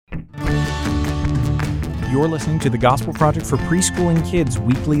You're listening to the Gospel Project for Preschool and Kids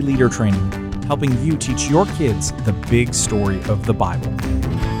weekly leader training, helping you teach your kids the big story of the Bible.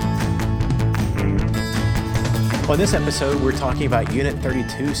 On this episode, we're talking about Unit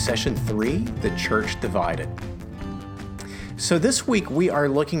 32, Session 3, The Church Divided. So this week, we are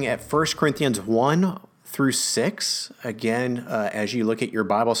looking at 1 Corinthians 1 through 6. Again, as you look at your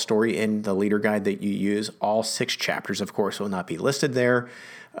Bible story in the leader guide that you use, all 6 chapters, of course, will not be listed there.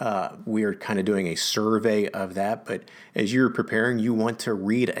 We are kind of doing a survey of that, but as you're preparing, you want to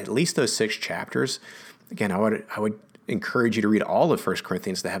read at least those 6 chapters. Again, I would encourage you to read all of 1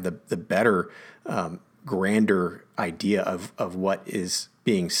 Corinthians to have the better, grander idea of what is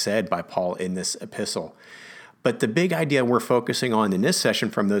being said by Paul in this epistle. But the big idea we're focusing on in this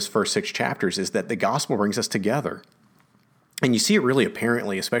session from those first 6 chapters is that the gospel brings us together. And you see it really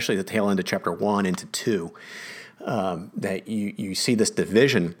apparently, especially at the tail end of chapter 1 into 2, that you see this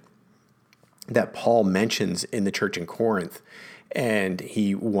division that Paul mentions in the church in Corinth, and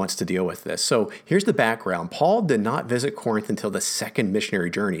he wants to deal with this. So here's the background. Paul did not visit Corinth until the second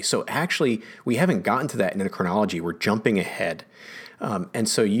missionary journey. So actually, we haven't gotten to that in the chronology. We're jumping ahead. And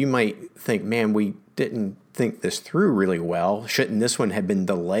so you might think, man, we didn't think this through really well. Shouldn't this one have been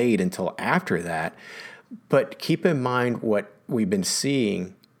delayed until after that? But keep in mind what we've been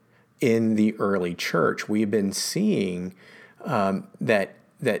seeing in the early church. We've been seeing that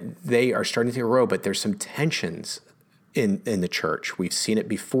they are starting to grow, but there's some tensions in the church. We've seen it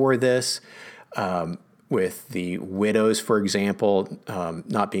before this with the widows, for example,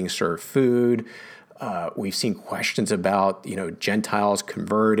 not being served food. We've seen questions about, Gentiles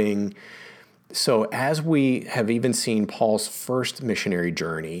converting. So as we have even seen Paul's first missionary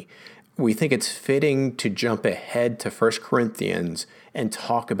journey, we think it's fitting to jump ahead to 1 Corinthians and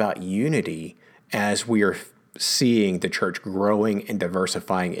talk about unity as we are seeing the church growing and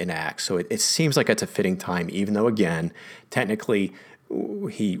diversifying in Acts. So it seems like it's a fitting time, even though, again, technically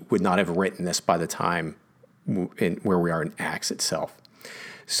he would not have written this by the time where we are in Acts itself.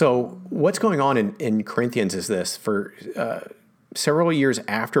 So what's going on in Corinthians is this. For several years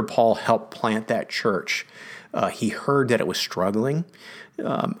after Paul helped plant that church, he heard that it was struggling.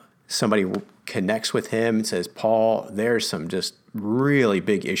 Somebody connects with him and says, Paul, there's some just really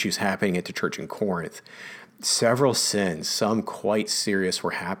big issues happening at the church in Corinth. Several sins, some quite serious,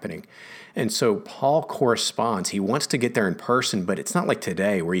 were happening. And so Paul corresponds. He wants to get there in person, but it's not like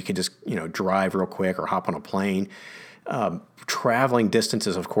today where you can just, drive real quick or hop on a plane. Traveling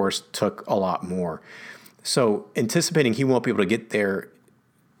distances, of course, took a lot more. So anticipating he won't be able to get there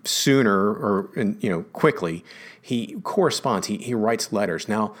sooner or quickly, he corresponds. He writes letters.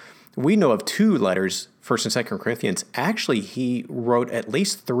 Now, we know of 2 letters, 1st and 2nd Corinthians. Actually, he wrote at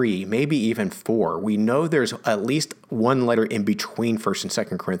least 3, maybe even 4. We know there's at least 1 letter in between 1st and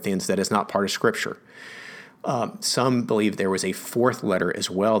 2nd Corinthians that is not part of Scripture. Some believe there was a 4th letter as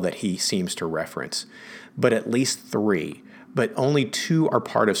well that he seems to reference, but at least 3. But only 2 are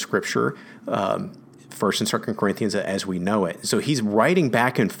part of Scripture, 1st and 2nd Corinthians as we know it. So he's writing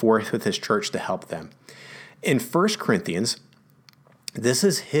back and forth with his church to help them. In 1 Corinthians, this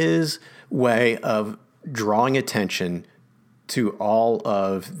is his way of drawing attention to all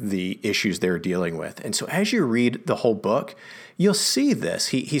of the issues they're dealing with. And so as you read the whole book, you'll see this.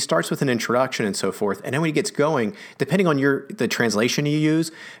 He starts with an introduction and so forth. And then when he gets going, depending on the translation you use,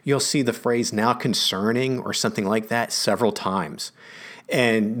 you'll see the phrase "now concerning" or something like that several times.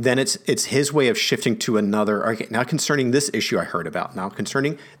 And then it's his way of shifting to another, okay, now concerning this issue I heard about, now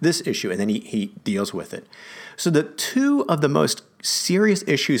concerning this issue, and then he deals with it. So the 2 of the most serious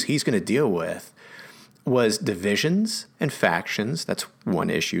issues he's going to deal with was divisions and factions. That's one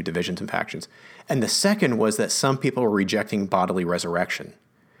issue, divisions and factions. And the second was that some people were rejecting bodily resurrection.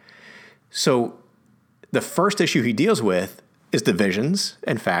 So the first issue he deals with is divisions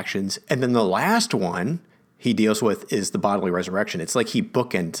and factions, and then the last one he deals with is the bodily resurrection. It's like he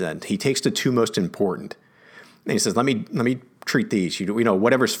bookends it. He takes the 2 most important, and he says, let me treat these.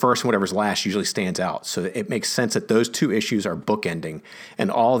 Whatever's first and whatever's last usually stands out. So it makes sense that those 2 issues are bookending, and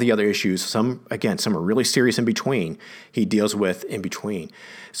all the other issues, some are really serious in between, he deals with in between.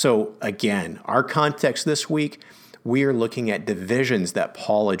 So again, our context this week, we are looking at divisions that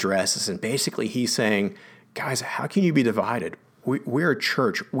Paul addresses, and basically he's saying, guys, how can you be divided? We're a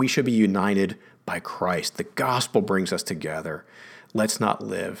church. We should be united by Christ. The gospel brings us together. Let's not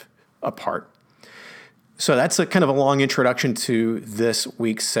live apart. So that's a kind of a long introduction to this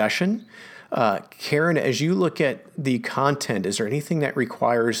week's session. Karen, as you look at the content, is there anything that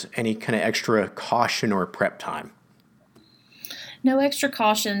requires any kind of extra caution or prep time? No extra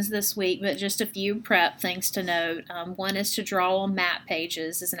cautions this week, but just a few prep things to note. One is to draw on map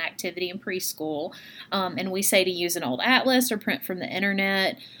pages as an activity in preschool, and we say to use an old atlas or print from the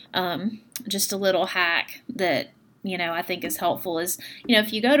internet. Just a little hack that I think is helpful is,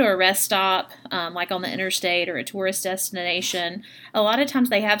 if you go to a rest stop, like on the interstate or a tourist destination, a lot of times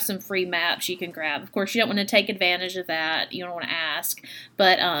they have some free maps you can grab. Of course, you don't want to take advantage of that. You don't want to ask.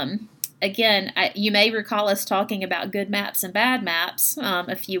 But again, you may recall us talking about good maps and bad maps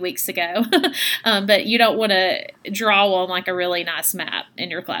a few weeks ago, but you don't want to draw on like a really nice map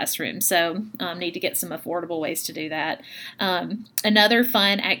in your classroom. So need to get some affordable ways to do that. Another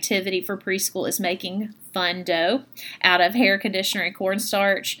fun activity for preschool is making fun dough out of hair conditioner and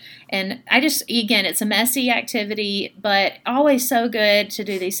cornstarch. And again, it's a messy activity, but always so good to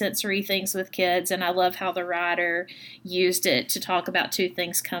do these sensory things with kids. And I love how the writer used it to talk about two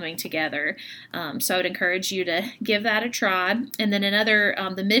things coming together. So I would encourage you to give that a try. And then another,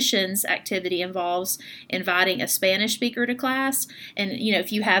 the missions activity involves inviting a Spanish speaker to class. And,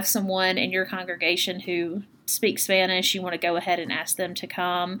 if you have someone in your congregation who speak Spanish, you want to go ahead and ask them to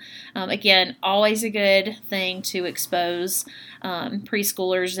come. Again, always a good thing to expose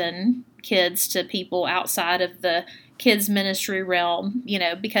preschoolers and kids to people outside of the kids ministry realm,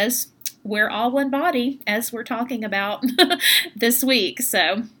 because we're all one body, as we're talking about this week.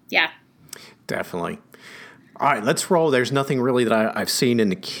 So, yeah. Definitely. All right, let's roll. There's nothing really that I've seen in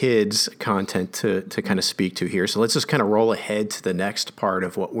the kids' content to kind of speak to here. So let's just kind of roll ahead to the next part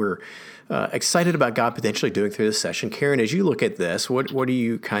of what we're excited about God potentially doing through this session. Karen, as you look at this, what are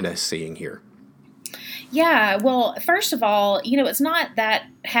you kind of seeing here? Yeah, well, first of all, it's not that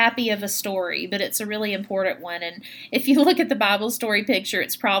happy of a story, but it's a really important one. And if you look at the Bible story picture,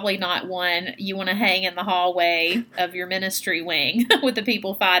 it's probably not one you want to hang in the hallway of your ministry wing with the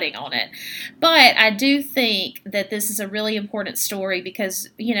people fighting on it. But I do think that this is a really important story because,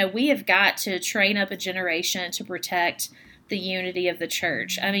 we have got to train up a generation to protect the unity of the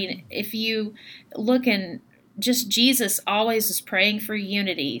church. I mean, if you look in just Jesus always is praying for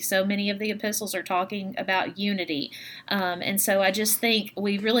unity. So many of the epistles are talking about unity. And so I just think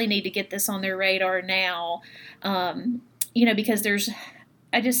we really need to get this on their radar now, because there's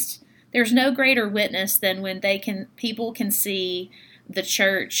no greater witness than when people can see the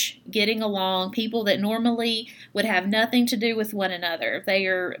church getting along, people that normally would have nothing to do with one another. They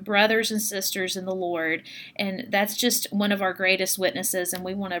are brothers and sisters in the Lord, and that's just one of our greatest witnesses, and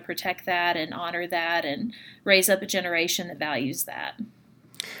we want to protect that and honor that and raise up a generation that values that.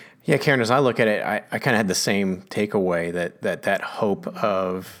 Yeah, Karen, as I look at it, I kind of had the same takeaway that hope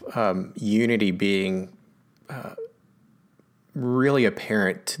of unity being really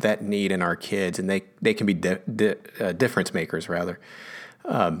apparent to that need in our kids, and they can be difference makers, rather.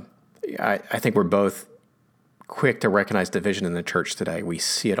 I think we're both quick to recognize division in the church today. We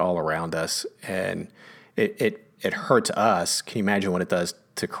see it all around us, and it hurts us. Can you imagine what it does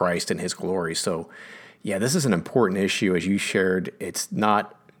to Christ and His glory? So, yeah, this is an important issue, as you shared. It's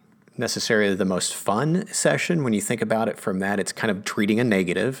not necessarily the most fun session when you think about it from that. It's kind of treating a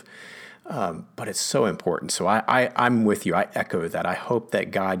negative. But it's so important. So I'm with you. I echo that. I hope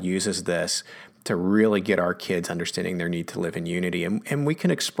that God uses this to really get our kids understanding their need to live in unity. And we can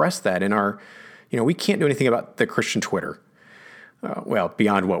express that in our, we can't do anything about the Christian Twitter,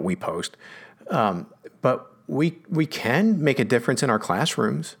 beyond what we post. But we can make a difference in our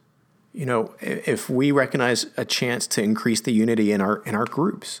classrooms. If we recognize a chance to increase the unity in our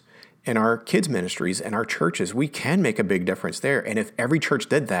groups, in our kids' ministries, and our churches, we can make a big difference there. And if every church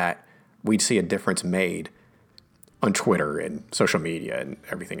did that, we'd see a difference made on Twitter and social media and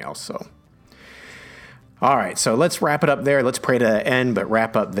everything else. So, all right, so let's wrap it up there. Let's pray to end, but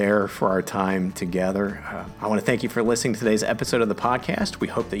wrap up there for our time together. I want to thank you for listening to today's episode of the podcast. We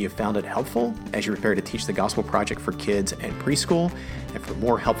hope that you found it helpful as you prepare to teach the Gospel Project for kids and preschool. And for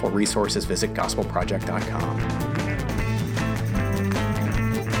more helpful resources, visit gospelproject.com.